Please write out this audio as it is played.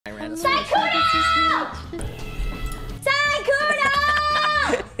Sykkuno! Sykkuno!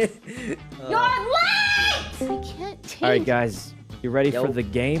 You're late! I can't take. All right, guys, you ready for the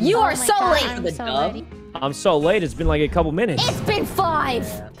game? You are so late. I'm so ready. I'm so late. It's been like a couple minutes. It's been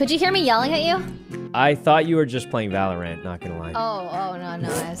 5. Could you hear me yelling at you? I thought you were just playing Valorant. Not gonna lie. Oh no,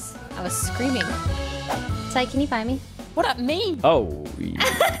 I was screaming. Sai, can you buy me? What up, me? Oh,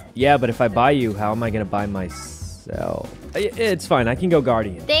 yeah, but if I buy you, how am I gonna buy myself? It's fine. I can go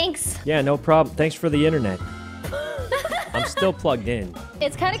Guardian. Thanks. Yeah, no problem. Thanks for the internet. I'm still plugged in.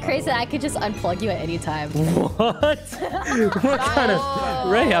 It's kind of crazy that I could just unplug you at any time. What? What kind of...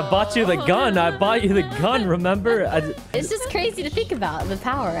 Ray, I bought you the gun. I bought you the gun, remember? It's just crazy to think about the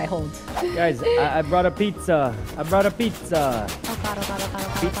power I hold. Guys, I brought a pizza. I brought a pizza. Oh god, oh god, oh god,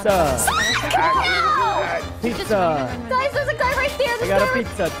 oh god. Pizza. Pizza. Guys, there's a guy right there. I got a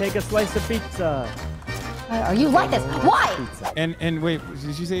pizza. Take a slice of pizza. Are you like this? Why? Pizza. And wait,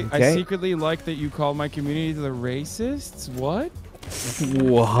 did you say Okay. I secretly like that you called my community the racists? What?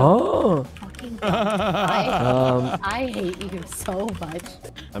 Whoa. I hate you so much.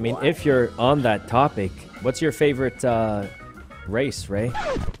 I mean, if you're on that topic, what's your favorite race, Ray?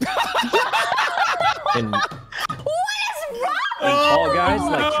 In Fall Guys,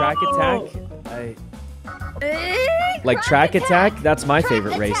 like Track Attack. Like Track Attack. That's my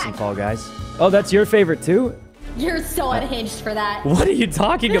favorite race in Fall Guys. Oh, that's your favorite too? You're so unhinged for that. What are you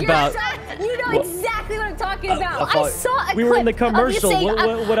talking about? You know exactly what I'm talking about. I saw a We were in the clip of you commercial.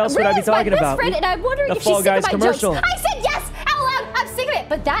 saying, What else would I be talking about? Friend, and I'm wondering The if Fall she's singing Guys my commercial. jokes. I said yes out loud. I'm singing it,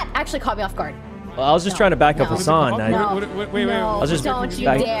 but that actually caught me off guard. Well, I was just trying to back up No. Hassan. No. Wait. No, was just- don't you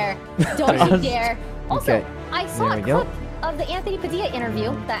I- dare. Don't you dare. Also, Okay. I saw There a we go. clip of the Anthony Padilla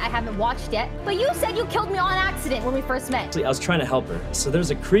interview that I haven't watched yet, but you said you killed me on accident when we first met. Actually, I was trying to help her. So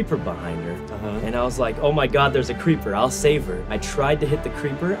there's a creeper behind her. And I was like, oh my god, there's a creeper. I'll save her. I tried to hit the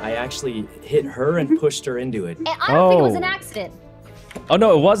creeper. I actually hit her and pushed her into it. And I don't think it was Oh. an accident. Oh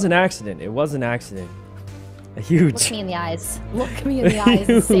no, it was an accident. It was an accident. A Look huge. me in the eyes. Look me in the eyes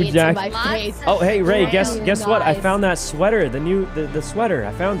and say it to Huge my face. Oh hey Ray, guess what? I Nice. found that sweater. The sweater.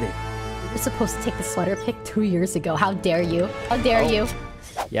 I found it. You were supposed to take the sweater pic 2 years ago. How dare you? How dare you?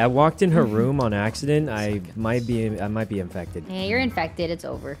 Yeah, I walked in her room on accident. I might be infected. Yeah, you're infected. It's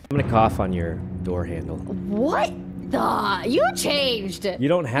over. I'm gonna cough on your door handle. What the? You changed. You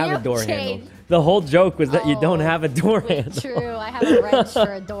don't have You a door handle. changed. The whole joke was that you don't Oh, have a door Wait, handle. true. I have a wrench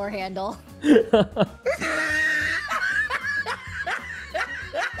for a door handle.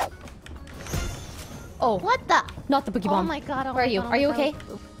 Oh, what the? Not the boogie bomb. Oh my god. Oh Where are my you? God, oh Are you my okay?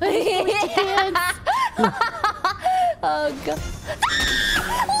 God. Oh god.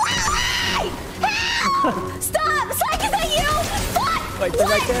 Help! Stop! Psych, is that you? Fuck! Wait, they're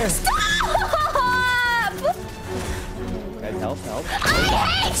right there. Stop! Guys, help. I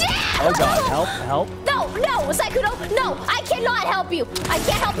hate you! Oh god, help. No, Sykkuno, no, I cannot help you. I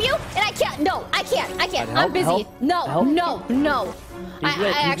can't help you, and I can't. No, I can't. Help, I'm busy. help, No, help. no. He's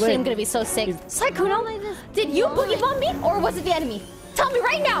lit, I he's actually lit. am gonna be so sick. Sykkuno, did you boogie bomb me, or was it the enemy? Tell me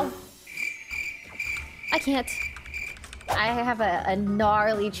right now. I can't. I have a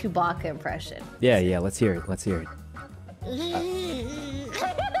gnarly Chewbacca impression. Yeah, let's hear it.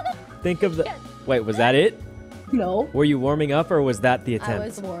 Think of the... Wait, was that it? No. Were you warming up or was that the I attempt?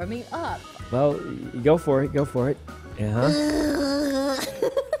 was warming up. Well, go for it. Uh-huh.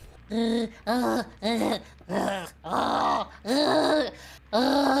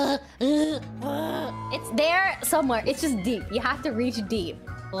 It's there somewhere. It's just deep. You have to reach deep.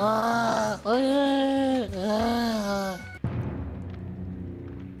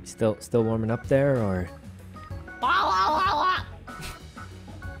 Still warming up there, or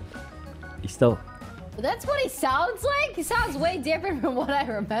you still? That's what he sounds like? He sounds way different from what I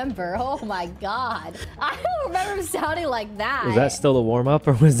remember. Oh my god. I don't remember him sounding like that. Was that still a warm up,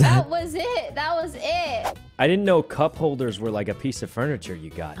 or was That that? was it. That was it. I didn't know cup holders were like a piece of furniture you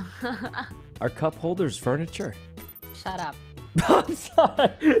got. Are cup holders furniture? Shut up. I'm sorry.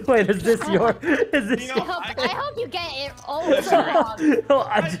 Wait, is this your? Is this? I hope you get it all so wrong. No,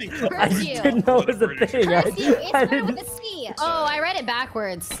 I Curse you. didn't know it was a thing. Curse you. It's I written didn't. with a C. Oh, I read it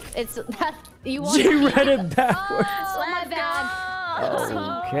backwards. It's that you want. She read it backwards. Oh, my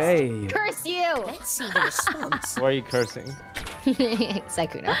bad. Okay. Curse you. Let's see the response. Why are you cursing?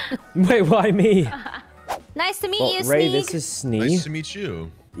 Sykkuno. Wait, why me? Nice to meet Well, you, Ray, Sneak. this is Snee. Nice to meet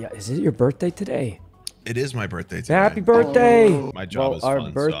you. Yeah, is it your birthday today? It is my birthday today. Happy birthday! My job Well, is our fun, so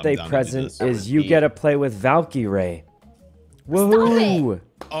I'm birthday down to do present this. is you get to play with Valkyrae. Woohoo!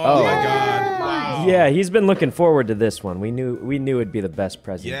 Oh my god. Yeah, he's been looking forward to this one. We knew it'd be the best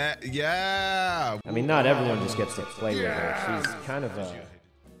present. Yeah. I mean, not everyone just gets to play with her. She's kind of a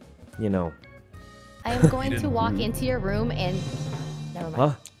you know. I am going to walk into your room and... Never mind.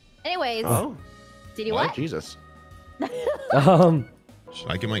 Huh? Anyways. Oh. Did you What? what? Jesus. Should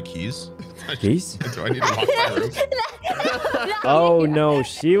I get my keys? Keys? Do I need to walk my room? Oh no,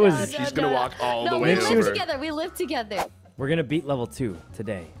 she was. She's gonna walk all the No, way we live over. together. We live together. We're gonna beat level 2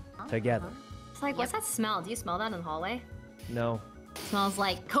 today, together. It's like, what's that smell? Do you smell that in the hallway? No. Smells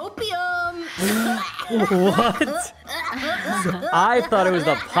like copium. What? I thought it was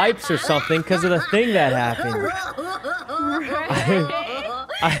the pipes or something because of the thing that happened.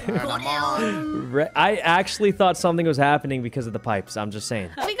 I actually thought something was happening because of the pipes. I'm just saying.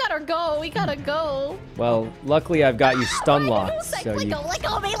 We gotta go. We gotta go. Well, luckily I've got you stun locked, so you. Let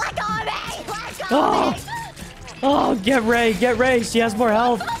go of me. Let go of me. Let go Oh! of me. Oh, get Ray, get Ray. She has more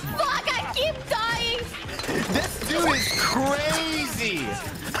health. Fuck! I keep dying. This dude is crazy.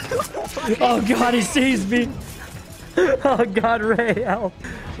 Oh God, he sees me. Oh God, Ray, help.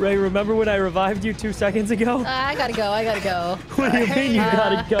 Ray, remember when I revived you 2 seconds ago? I gotta go. I gotta go. What do you mean you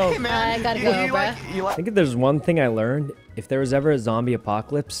gotta go? I gotta go, bruh. I think if there's one thing I learned, if there was ever a zombie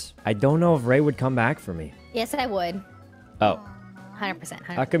apocalypse, I don't know if Ray would come back for me. Yes, I would. Oh, 100%.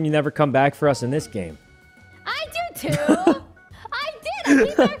 how come you never come back for us in this game? I do too. I did. I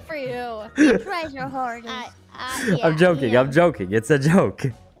came back for you. Tries your hardest. Yeah, I'm joking, yeah. I'm joking. It's a joke.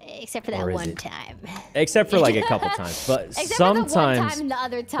 Except for that Or is one it? time. Except for like a couple times, but Except for the one sometimes, time and the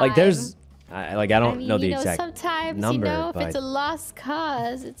other time. like there's, I don't know the you exact sometimes, number, you know, if but it's a lost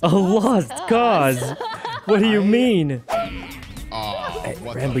cause, it's a lost cause. What do you mean? Oh, Hey,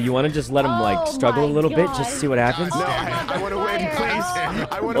 what Rambo, you want to just let him like Oh struggle a my little bit, just God. to see what happens? No, I want to win, please.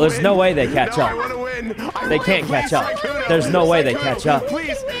 I want to Well, there's no way they catch no, up. I want to win. They can't catch up. There's no way they catch up.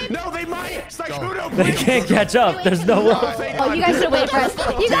 Please. No, they might. Sykkuno, They please. can't catch up. There's no way. Oh, you guys should have waited for us.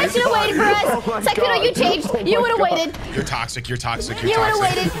 You guys should have waited for us. Sykkuno, you changed. You would have waited. You're toxic. You're toxic. You're You would have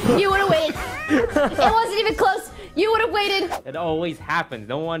toxic. waited. You would have waited. It wasn't even close. You would have waited. It always happens.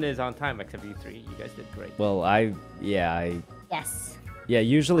 No one is on time except you three. You guys did great. Well, Yes.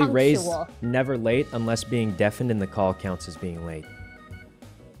 usually Ray's Punctual. never late unless being deafened in the call counts as being late.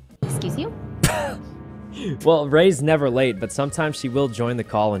 Excuse you? Well, Ray's never late, but sometimes she will join the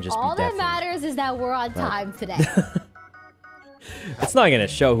call and just All be that deafened. matters is that we're on time today. It's not gonna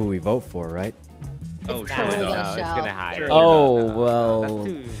show who we vote for, right? Oh, totally no, gonna it's show. gonna hide. Oh, No, well. That's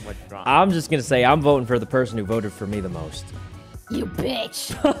too much drama. I'm just gonna say I'm voting for the person who voted for me the most. You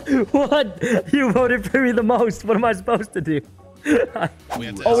bitch. What? You voted for me the most. What am I supposed to do? We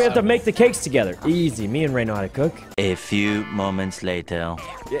have to Oh, we have to make the cakes together. Easy. Me and Ray know how to cook. A few moments later. I'm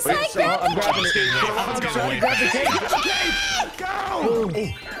grabbing it. Grab the cake. Go!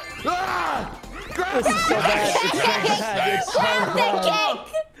 Ah! Grab This is so bad. It's so bad. It's so Grab bad. the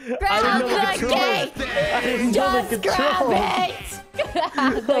cake. Grab know the the controls. cake. I didn't know the Just grab controls. it.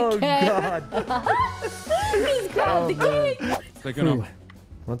 Grab the Oh, cake. God. Just grab the cake. Sykkuno,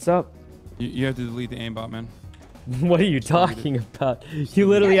 What's up? you have to delete the aimbot, man. What are you talking about? You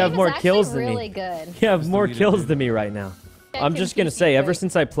literally have more kills than really me. good. You have more deleted kills it. than me right now. I'm just gonna confused say, you, ever but-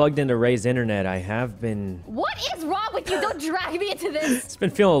 since I plugged into Ray's internet, I have been... What is wrong with you? Don't drag me into this. It's been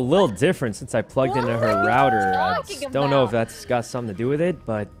feeling a little different since I plugged into What are her you router. I talking just don't know if about? that's got something to do with it,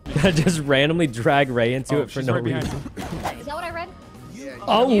 but I just randomly drag Ray into Oh, it for she's no right behind reason. you. Is that what I read?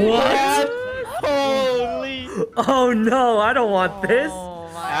 Oh, what? Holy! Oh, no, I don't want this.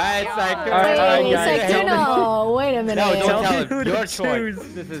 Alright, Sykkuno. Alright, Wait, guys, Sykkuno, wait a minute. No, Tell don't me tell who him. to Your choose. choice.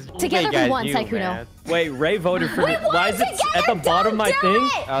 This is Together you we guys won, knew, Sykkuno. man. Wait, Ray voted for me. We Why is it won at the together, bottom of my don't thing? do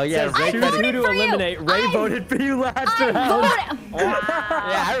it! Oh yeah, Says Ray choose voted who to for you. eliminate. Ray voted for you last round.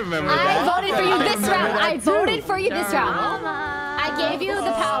 Yeah, I remember I that. voted for you this round. I too. voted for you this round. I gave you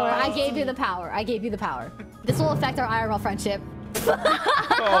the power. I gave you the power. I gave you the power. This will affect our IRL friendship.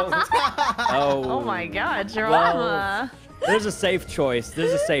 Oh my god, well, drama. there's a safe choice.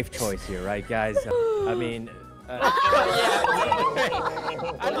 There's a safe choice here, right, guys? I mean...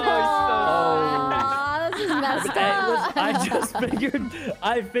 Aw, this is messed up.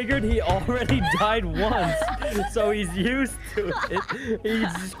 I figured he already died once, so he's used to it.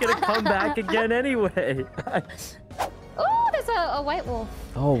 He's just gonna come back again anyway. Oh, there's a white wolf.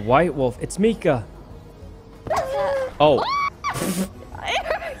 Oh, White Wolf. It's Mika. Oh.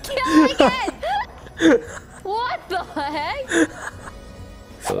 Kill again. What the heck?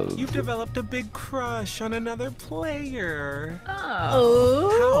 You've developed a big crush on another player.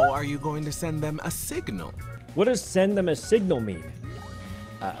 Oh. How are you going to send them a signal? What does send them a signal mean?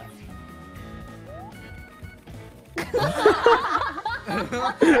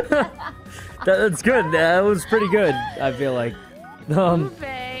 That's good. That was pretty good, I feel like. What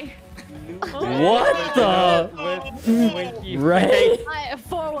the? Ray?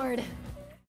 Forward. hard.